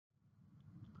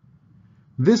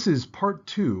This is part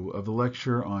 2 of the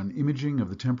lecture on imaging of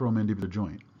the temporomandibular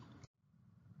joint.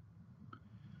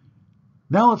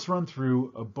 Now let's run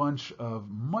through a bunch of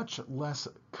much less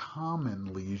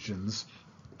common lesions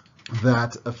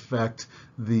that affect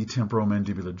the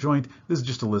temporomandibular joint. This is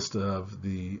just a list of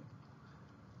the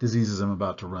diseases I'm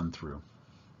about to run through.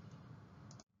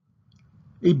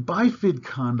 A bifid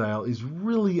condyle is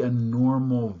really a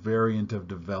normal variant of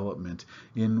development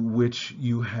in which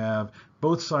you have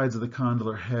both sides of the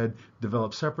condylar head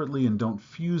develop separately and don't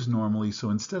fuse normally. So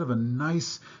instead of a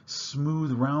nice,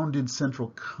 smooth, rounded central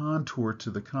contour to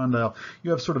the condyle,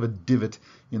 you have sort of a divot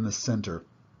in the center.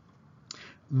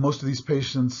 Most of these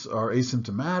patients are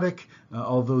asymptomatic,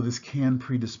 although this can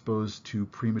predispose to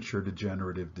premature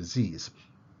degenerative disease.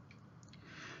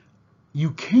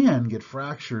 You can get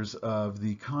fractures of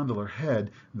the condylar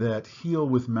head that heal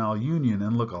with malunion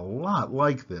and look a lot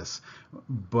like this,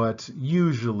 but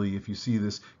usually if you see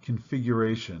this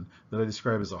configuration that I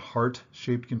describe as a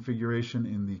heart-shaped configuration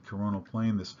in the coronal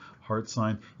plane, this heart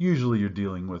sign, usually you're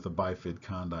dealing with a bifid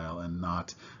condyle and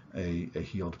not a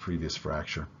healed previous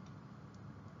fracture.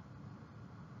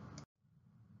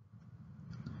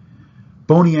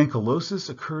 Bony ankylosis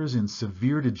occurs in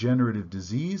severe degenerative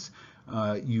disease.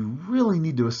 You really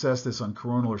need to assess this on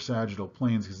coronal or sagittal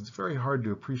planes because it's very hard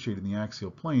to appreciate in the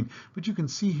axial plane, but you can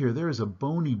see here there is a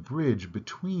bony bridge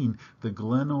between the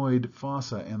glenoid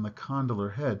fossa and the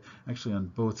condylar head, actually on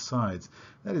both sides.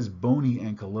 That is bony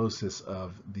ankylosis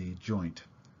of the joint.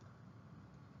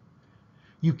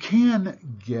 You can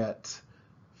get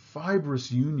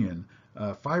fibrous union,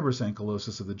 fibrous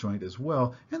ankylosis of the joint as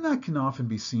well, and that can often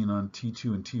be seen on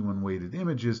T2 and T1 weighted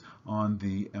images on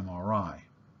the MRI.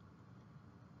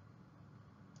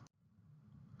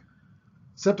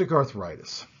 Septic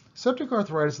arthritis. Septic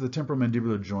arthritis of the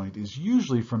temporomandibular joint is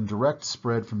usually from direct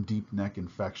spread from deep neck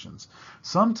infections.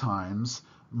 Sometimes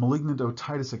malignant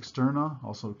otitis externa,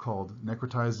 also called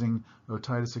necrotizing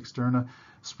otitis externa,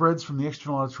 spreads from the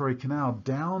external auditory canal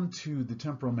down to the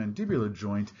temporomandibular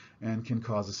joint and can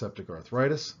cause a septic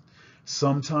arthritis.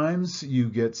 Sometimes you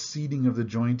get seeding of the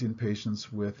joint in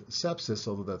patients with sepsis,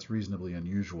 although that's reasonably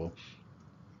unusual.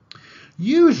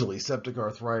 Usually septic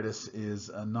arthritis is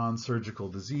a non-surgical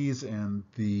disease and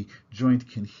the joint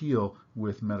can heal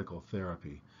with medical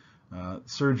therapy.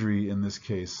 Surgery in this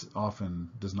case often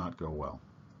does not go well.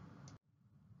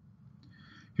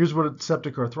 Here's what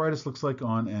septic arthritis looks like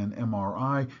on an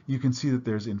MRI. You can see that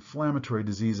there's inflammatory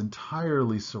disease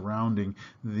entirely surrounding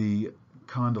the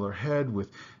condylar head with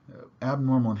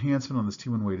abnormal enhancement on this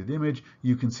T1 weighted image.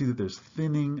 You can see that there's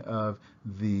thinning of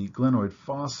the glenoid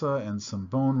fossa and some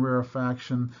bone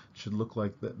rarefaction. It should look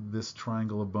like this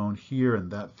triangle of bone here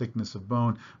and that thickness of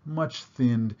bone, much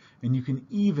thinned, and you can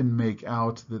even make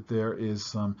out that there is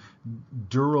some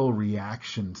dural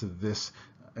reaction to this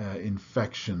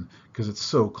infection because it's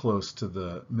so close to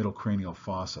the middle cranial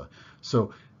fossa.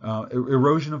 So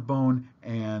erosion of bone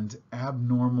and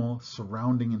abnormal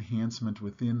surrounding enhancement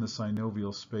within the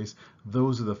synovial space,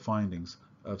 those are the findings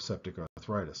of septic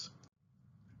arthritis.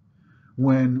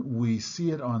 When we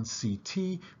see it on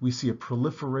CT, we see a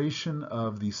proliferation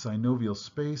of the synovial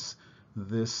space.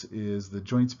 This is the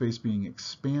joint space being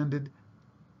expanded.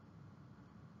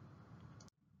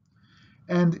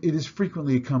 And it is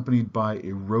frequently accompanied by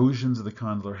erosions of the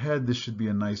condylar head. This should be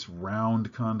a nice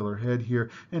round condylar head here,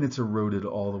 and it's eroded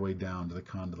all the way down to the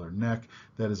condylar neck.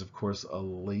 That is, of course, a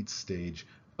late stage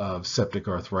of septic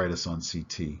arthritis on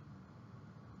CT.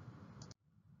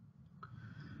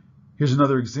 Here's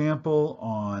another example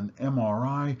on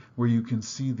MRI where you can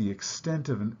see the extent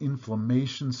of an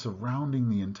inflammation surrounding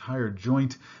the entire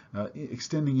joint,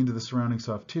 extending into the surrounding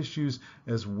soft tissues,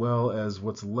 as well as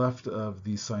what's left of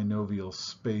the synovial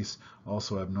space,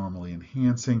 also abnormally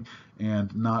enhancing,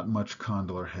 and not much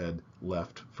condylar head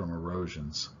left from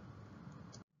erosions.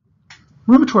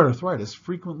 Rheumatoid arthritis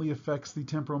frequently affects the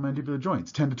temporomandibular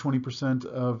joints, 10 to 20%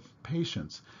 of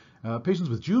patients. Patients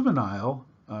with juvenile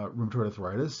rheumatoid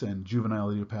arthritis and juvenile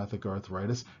idiopathic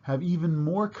arthritis have even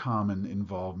more common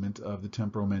involvement of the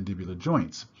temporomandibular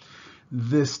joints.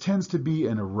 This tends to be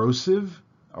an erosive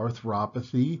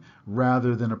arthropathy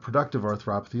rather than a productive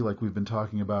arthropathy like we've been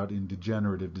talking about in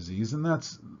degenerative disease, and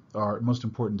that's our most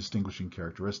important distinguishing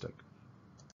characteristic.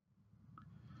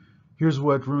 Here's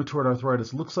what rheumatoid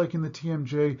arthritis looks like in the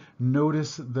TMJ.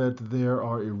 Notice that there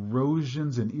are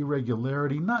erosions and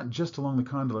irregularity, not just along the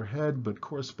condylar head, but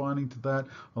corresponding to that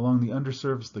along the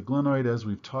undersurface of the glenoid, as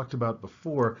we've talked about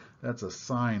before. That's a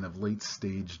sign of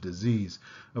late-stage disease.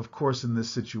 Of course, in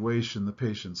this situation, the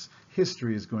patient's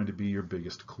history is going to be your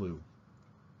biggest clue.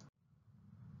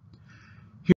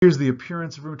 Here's the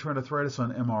appearance of rheumatoid arthritis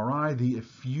on MRI. The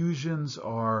effusions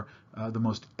are the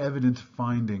most evident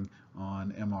finding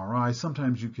on MRI.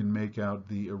 Sometimes you can make out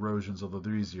the erosions, although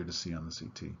they're easier to see on the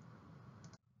CT.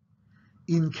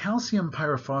 In calcium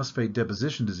pyrophosphate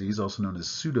deposition disease, also known as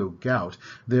pseudogout,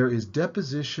 there is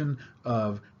deposition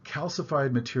of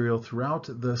calcified material throughout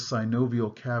the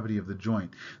synovial cavity of the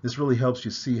joint. This really helps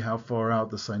you see how far out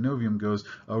the synovium goes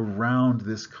around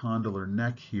this condylar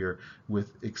neck here,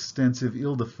 with extensive,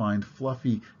 ill-defined,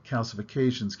 fluffy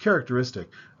calcifications characteristic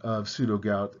of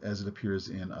pseudogout as it appears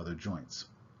in other joints.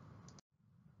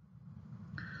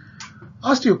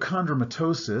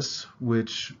 Osteochondromatosis,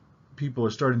 which people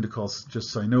are starting to call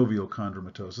just synovial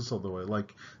chondromatosis, although I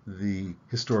like the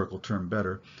historical term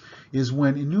better, is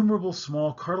when innumerable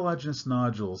small cartilaginous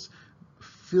nodules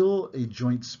fill a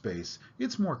joint space.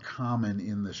 It's more common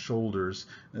in the shoulders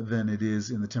than it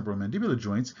is in the temporomandibular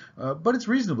joints, but it's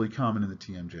reasonably common in the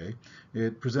TMJ.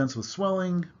 It presents with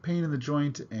swelling, pain in the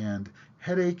joint, and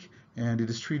headache, and it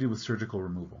is treated with surgical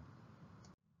removal.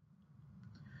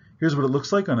 Here's what it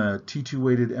looks like on a T2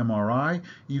 weighted MRI.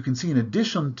 You can see in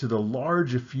addition to the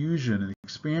large effusion and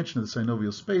expansion of the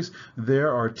synovial space,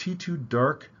 there are T2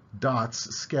 dark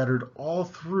dots scattered all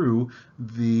through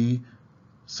the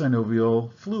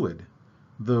synovial fluid.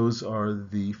 Those are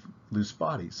the loose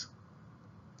bodies.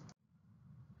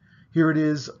 Here it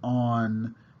is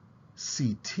on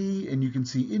CT, and you can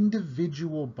see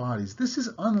individual bodies. This is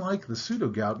unlike the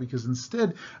pseudogout because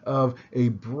instead of a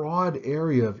broad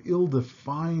area of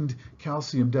ill-defined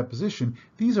calcium deposition,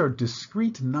 these are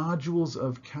discrete nodules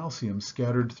of calcium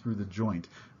scattered through the joint.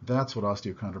 That's what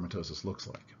osteochondromatosis looks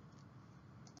like.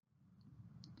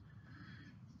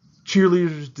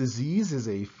 Cheerleaders disease is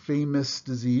a famous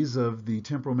disease of the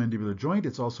temporomandibular joint.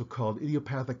 It's also called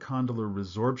idiopathic condylar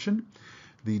resorption.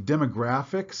 The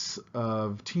demographics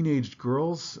of teenage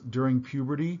girls during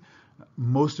puberty,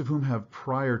 most of whom have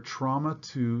prior trauma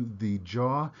to the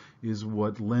jaw, is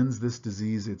what lends this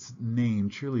disease its name,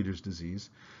 cheerleaders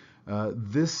disease.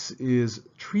 This is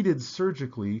treated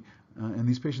surgically, and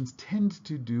these patients tend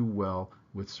to do well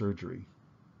with surgery.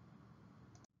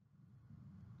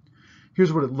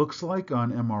 Here's what it looks like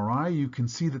on MRI. You can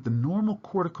see that the normal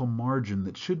cortical margin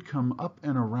that should come up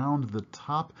and around the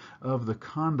top of the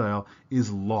condyle is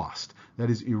lost. That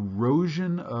is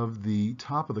erosion of the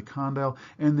top of the condyle,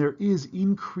 and there is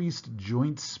increased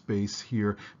joint space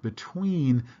here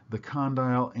between the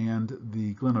condyle and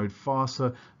the glenoid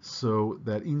fossa, so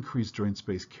that increased joint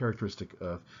space characteristic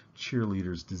of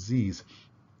cheerleaders disease.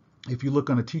 If you look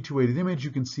on a T2-weighted image,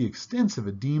 you can see extensive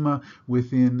edema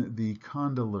within the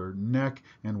condylar neck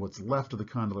and what's left of the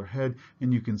condylar head,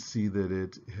 and you can see that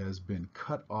it has been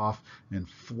cut off and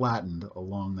flattened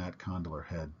along that condylar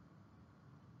head.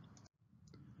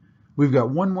 We've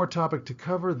got one more topic to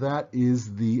cover. That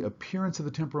is the appearance of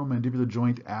the temporomandibular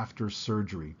joint after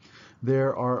surgery.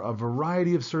 There are a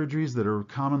variety of surgeries that are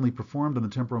commonly performed on the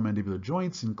temporomandibular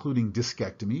joints, including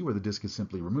discectomy, where the disc is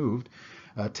simply removed,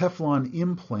 Teflon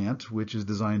implant, which is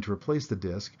designed to replace the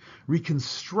disc,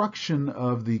 reconstruction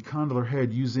of the condylar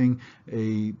head using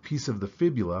a piece of the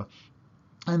fibula,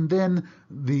 and then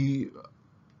the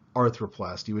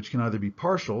arthroplasty, which can either be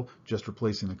partial, just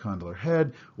replacing the condylar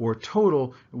head, or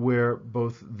total, where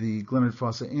both the glenoid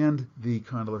fossa and the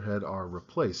condylar head are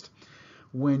replaced.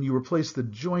 When you replace the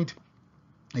joint,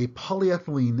 a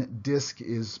polyethylene disc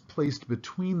is placed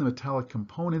between the metallic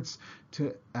components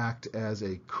to act as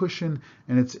a cushion,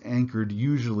 and it's anchored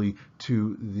usually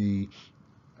to the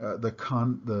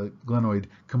glenoid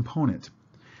component.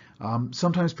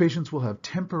 Sometimes patients will have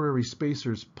temporary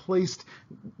spacers placed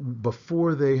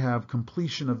before they have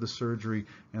completion of the surgery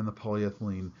and the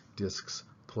polyethylene discs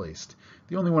placed.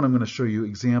 The only one I'm going to show you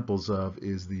examples of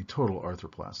is the total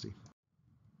arthroplasty.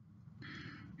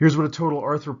 Here's what a total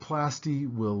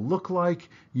arthroplasty will look like.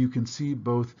 You can see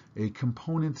both a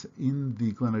component in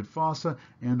the glenoid fossa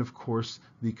and, of course,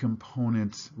 the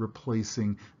component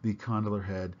replacing the condylar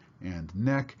head and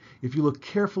neck. If you look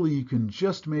carefully, you can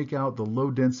just make out the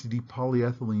low-density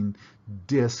polyethylene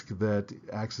disc that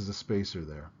acts as a spacer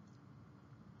there.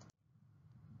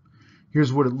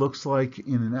 Here's what it looks like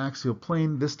in an axial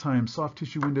plane, this time soft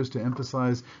tissue windows to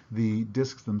emphasize the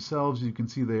discs themselves. You can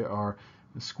see they are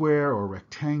square or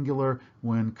rectangular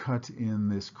when cut in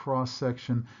this cross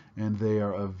section, and they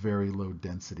are of very low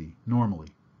density, normally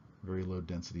very low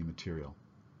density material.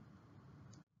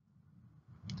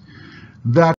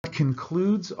 That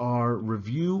concludes our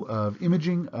review of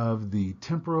imaging of the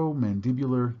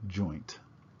temporomandibular joint.